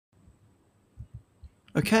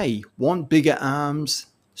Okay, want bigger arms?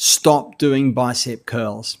 Stop doing bicep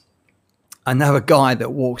curls. I know a guy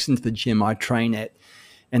that walks into the gym I train at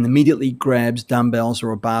and immediately grabs dumbbells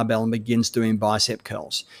or a barbell and begins doing bicep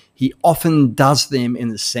curls. He often does them in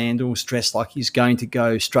the sandals, dressed like he's going to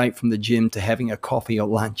go straight from the gym to having a coffee or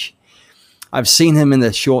lunch. I've seen him in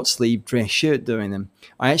a short sleeve dress shirt doing them.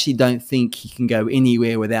 I actually don't think he can go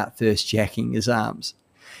anywhere without first jacking his arms.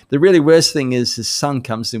 The really worst thing is his son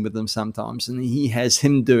comes in with them sometimes and he has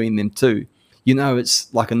him doing them too. You know,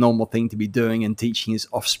 it's like a normal thing to be doing and teaching his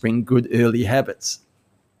offspring good early habits.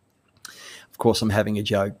 Of course, I'm having a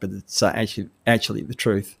joke, but it's actually the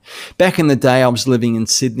truth. Back in the day, I was living in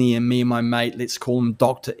Sydney, and me and my mate, let's call him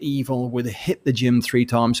Dr. Evil, would hit the gym 3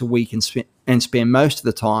 times a week and spend most of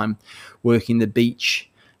the time working the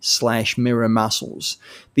beach/mirror muscles.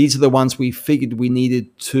 These are the ones we figured we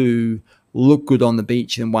needed to look good on the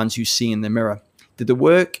beach and ones you see in the mirror. Did it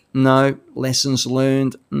work? No. Lessons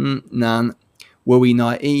learned? None. Were we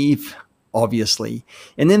naive? Obviously.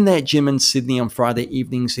 And in that gym in Sydney on Friday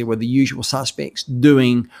evenings, there were the usual suspects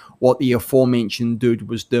doing what the aforementioned dude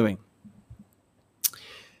was doing.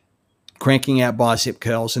 Cranking out bicep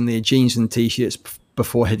curls in their jeans and t-shirts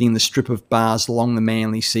before hitting the strip of bars along the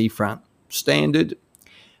Manly seafront. Standard.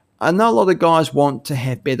 I know a lot of guys want to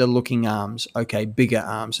have better looking arms, okay, bigger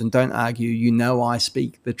arms, and don't argue, you know I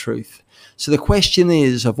speak the truth. So the question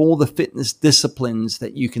is, of all the fitness disciplines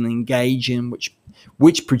that you can engage in,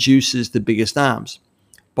 which produces the biggest arms?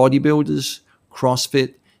 Bodybuilders,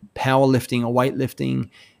 CrossFit, powerlifting or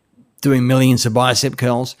weightlifting, doing millions of bicep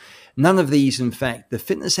curls. None of these, in fact. The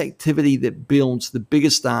fitness activity that builds the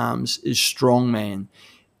biggest arms is strongman.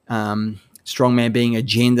 Strongman being a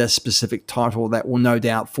gender-specific title that will no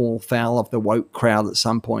doubt fall foul of the woke crowd at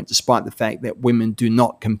some point, despite the fact that women do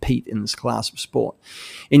not compete in this class of sport.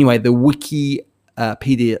 Anyway, the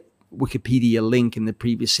Wikipedia link in the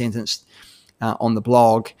previous sentence on the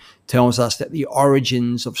blog tells us that the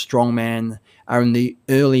origins of strongman are in the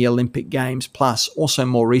early Olympic Games, plus also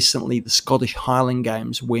more recently the Scottish Highland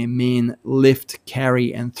Games, where men lift,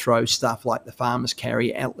 carry, and throw stuff like the farmers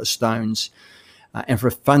carry atlas stones. And for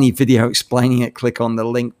a funny video explaining it, click on the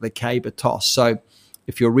link, the caber toss. So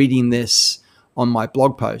if you're reading this on my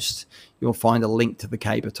blog post, you'll find a link to the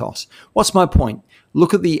caber toss. What's my point?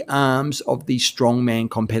 Look at the arms of these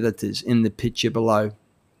strongman competitors in the picture below.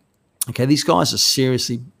 Okay, these guys are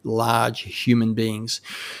seriously large human beings.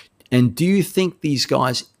 And do you think these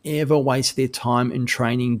guys ever waste their time in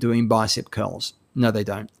training doing bicep curls? No, they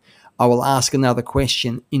don't. I will ask another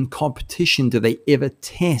question. In competition, do they ever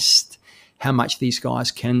test how much these guys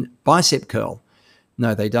can bicep curl?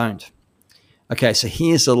 No, they don't. Okay, so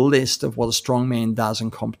here's a list of what a strongman does in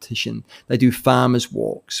competition. They do farmers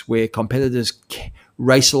walks where competitors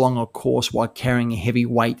race along a course while carrying a heavy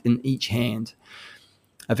weight in each hand.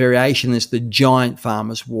 A variation is the giant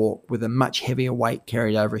farmers walk with a much heavier weight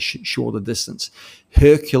carried over a shorter distance.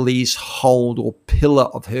 Hercules hold or pillar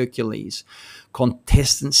of Hercules.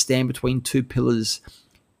 Contestants stand between two pillars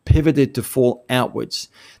pivoted to fall outwards.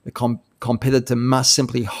 The competitor must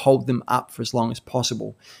simply hold them up for as long as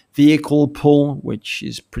possible. Vehicle pull, which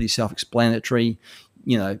is pretty self-explanatory.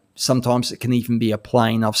 You know, sometimes it can even be a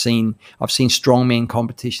plane. I've seen strongman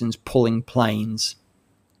competitions pulling planes.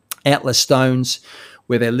 Atlas stones,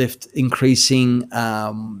 where they lift increasing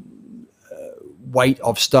weight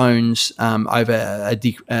of stones over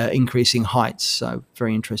increasing heights. So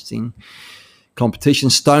very interesting competition.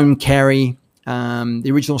 Stone carry.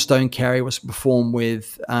 The original stone carry was performed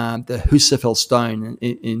with the Husafell stone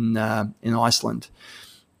in Iceland.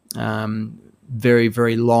 Very,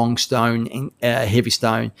 very long stone, heavy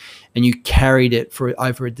stone, and you carried it for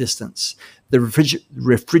over a distance. The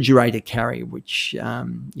refrigerator carry, which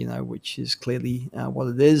is clearly what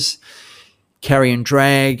it is. Carry and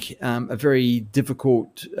drag, a very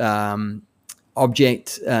difficult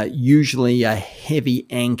object, usually a heavy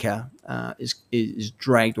anchor. Is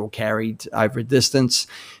dragged or carried over a distance.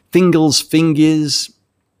 Fingers,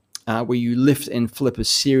 where you lift and flip a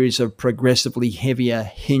series of progressively heavier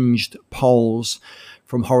hinged poles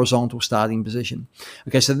from horizontal starting position.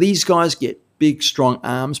 Okay, so these guys get big, strong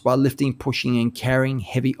arms by lifting, pushing, and carrying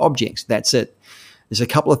heavy objects. That's it. There's a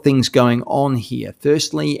couple of things going on here.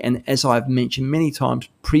 Firstly, and as I've mentioned many times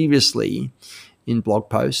previously in blog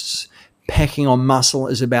posts, packing on muscle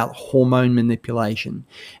is about hormone manipulation.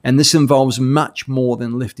 And this involves much more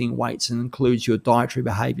than lifting weights and includes your dietary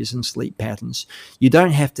behaviors and sleep patterns. You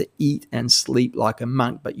don't have to eat and sleep like a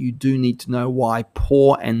monk, but you do need to know why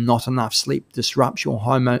poor and not enough sleep disrupts your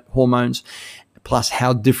hormones, plus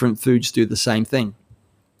how different foods do the same thing.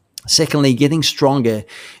 Secondly, getting stronger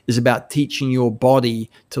is about teaching your body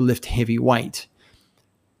to lift heavy weight.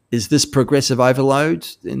 Is this progressive overload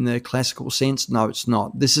in the classical sense? No, it's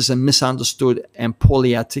not. This is a misunderstood and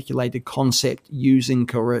poorly articulated concept used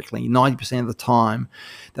incorrectly 90% of the time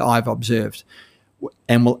that I've observed,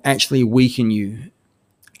 and will actually weaken you.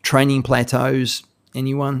 Training plateaus,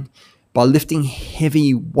 anyone? By lifting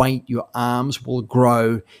heavy weight, your arms will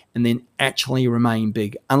grow and then actually remain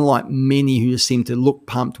big. Unlike many who seem to look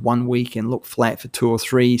pumped one week and look flat for 2 or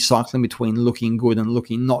 3, cycling between looking good and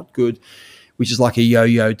looking not good, which is like a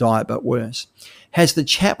yo-yo diet but worse. Has the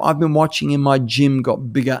chap I've been watching in my gym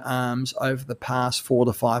got bigger arms over the past 4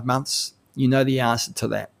 to 5 months? You know the answer to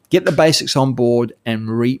that. Get the basics on board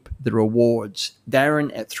and reap the rewards.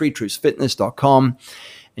 Darren at 3truthsfitness.com,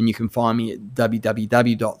 and you can find me at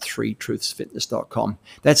www.3truthsfitness.com.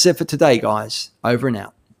 That's it for today, guys. Over and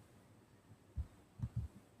out.